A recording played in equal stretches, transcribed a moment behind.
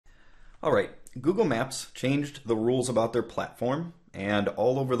Alright, Google Maps changed the rules about their platform, and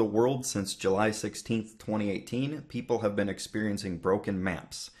all over the world since July 16th, 2018, people have been experiencing broken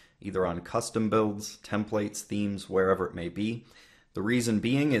maps, either on custom builds, templates, themes, wherever it may be. The reason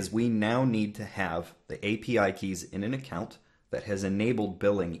being is we now need to have the API keys in an account that has enabled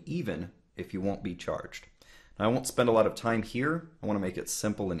billing even if you won't be charged. Now, I won't spend a lot of time here. I want to make it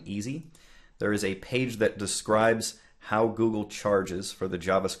simple and easy. There is a page that describes how Google charges for the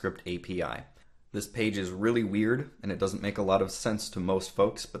JavaScript API. This page is really weird and it doesn't make a lot of sense to most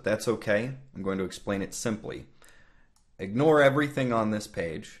folks, but that's okay. I'm going to explain it simply. Ignore everything on this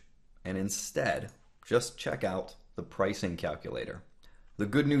page and instead just check out the pricing calculator. The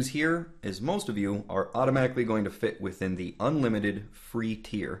good news here is most of you are automatically going to fit within the unlimited free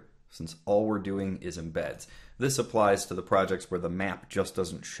tier since all we're doing is embeds. This applies to the projects where the map just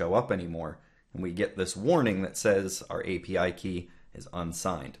doesn't show up anymore and we get this warning that says our API key is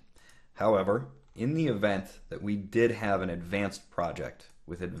unsigned. However, in the event that we did have an advanced project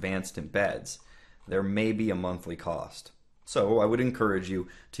with advanced embeds, there may be a monthly cost. So I would encourage you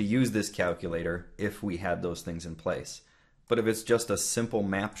to use this calculator if we had those things in place. But if it's just a simple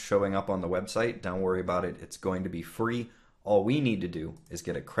map showing up on the website, don't worry about it. It's going to be free. All we need to do is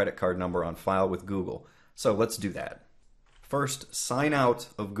get a credit card number on file with Google. So let's do that. First, sign out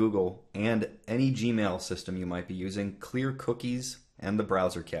of Google and any Gmail system you might be using, clear cookies and the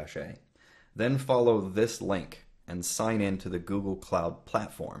browser cache. Then follow this link and sign in to the Google Cloud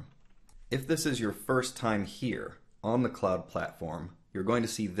Platform. If this is your first time here on the Cloud Platform, you're going to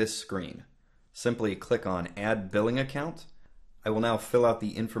see this screen. Simply click on Add Billing Account. I will now fill out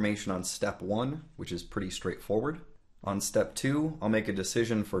the information on step 1, which is pretty straightforward. On step 2, I'll make a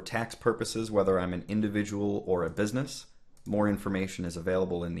decision for tax purposes whether I'm an individual or a business. More information is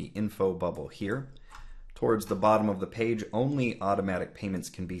available in the info bubble here. Towards the bottom of the page, only automatic payments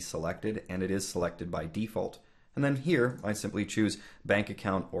can be selected, and it is selected by default. And then here, I simply choose bank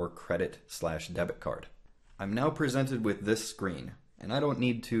account or credit/debit card. I'm now presented with this screen, and I don't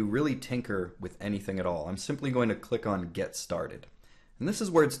need to really tinker with anything at all. I'm simply going to click on Get Started. And this is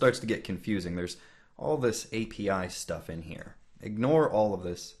where it starts to get confusing. There's all this API stuff in here. Ignore all of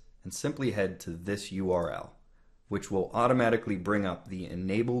this and simply head to this URL, which will automatically bring up the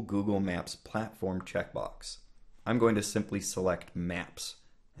Enable Google Maps Platform checkbox. I'm going to simply select Maps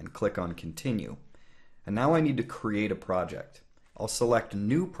and click on Continue. And now I need to create a project. I'll select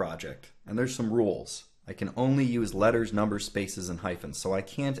New Project, and there's some rules. I can only use letters, numbers, spaces, and hyphens, so I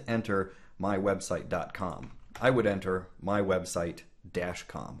can't enter mywebsite.com. I would enter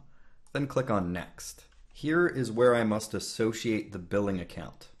mywebsite-com. Then click on Next. Here is where I must associate the billing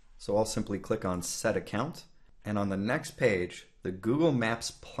account. So I'll simply click on Set Account, and on the next page, the Google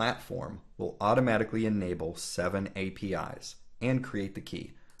Maps platform will automatically enable 7 APIs and create the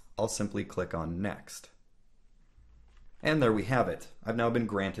key. I'll simply click on Next. And there we have it. I've now been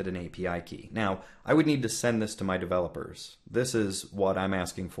granted an API key. Now, I would need to send this to my developers. This is what I'm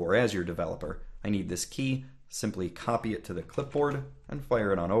asking for as your developer. I need this key, simply copy it to the clipboard and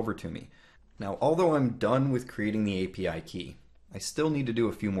fire it on over to me. Now, although I'm done with creating the API key, I still need to do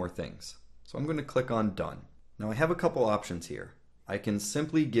a few more things. So I'm going to click on Done. Now I have a couple options here. I can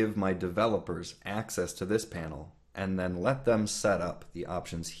simply give my developers access to this panel and then let them set up the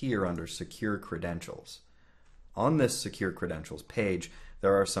options here under Secure Credentials. On this Secure Credentials page,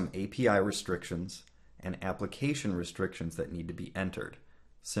 there are some API restrictions and application restrictions that need to be entered.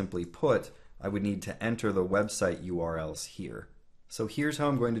 Simply put, I would need to enter the website URLs here. So here's how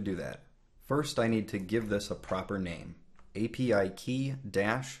I'm going to do that. First, I need to give this a proper name, API key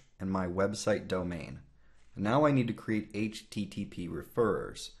dash and my website domain. Now I need to create HTTP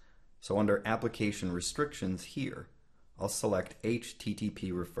referrers. So under Application Restrictions here, I'll select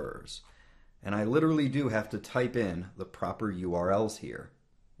HTTP referrers. And I literally do have to type in the proper URLs here.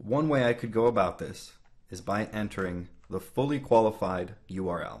 One way I could go about this is by entering the fully qualified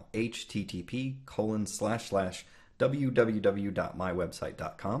URL,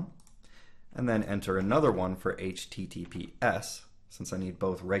 http://www.mywebsite.com, and then enter another one for HTTPS, since I need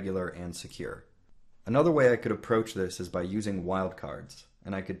both regular and secure. Another way I could approach this is by using wildcards,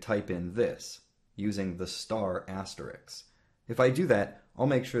 and I could type in this using the ***. If I do that, I'll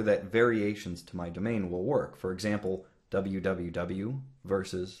make sure that variations to my domain will work. For example, www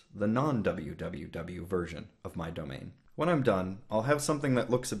versus the non-www version of my domain. When I'm done, I'll have something that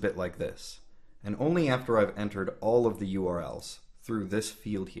looks a bit like this. And only after I've entered all of the URLs through this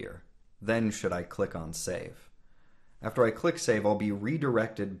field here, then should I click on Save. After I click Save, I'll be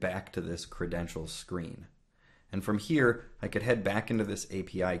redirected back to this credentials screen. And from here, I could head back into this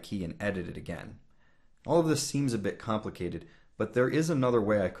API key and edit it again. All of this seems a bit complicated, But there is another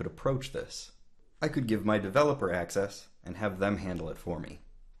way I could approach this. I could give my developer access and have them handle it for me.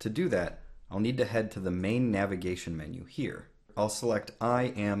 To do that, I'll need to head to the main navigation menu here. I'll select I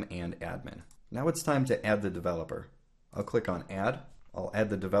am and admin. Now it's time to add the developer. I'll click on add. I'll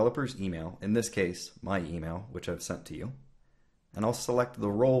add the developer's email, in this case, my email, which I've sent to you. And I'll select the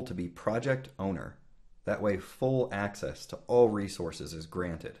role to be project owner. That way full access to all resources is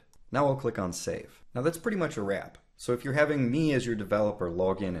granted. Now I'll click on save. Now that's pretty much a wrap. So if you're having me as your developer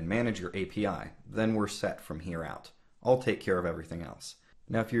log in and manage your API, then we're set from here out. I'll take care of everything else.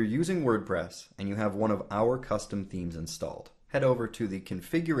 Now if you're using WordPress and you have one of our custom themes installed, head over to the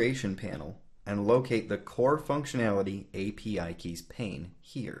configuration panel and locate the core functionality API keys pane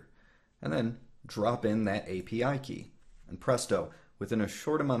here. And then drop in that API key. And presto, within a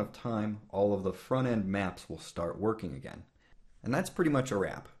short amount of time, all of the front-end maps will start working again. And that's pretty much a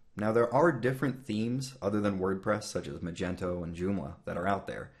wrap. Now there are different themes other than WordPress, such as Magento and Joomla, that are out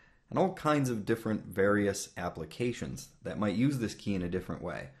there, and all kinds of different various applications that might use this key in a different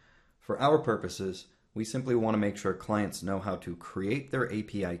way. For our purposes, we simply want to make sure clients know how to create their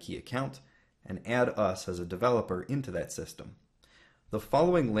API key account and add us as a developer into that system. The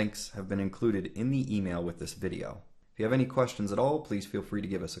following links have been included in the email with this video. If you have any questions at all, please feel free to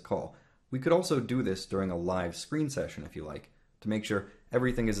give us a call. We could also do this during a live screen session if you like, to make sure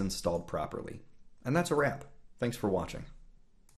everything is installed properly. And that's a wrap. Thanks for watching.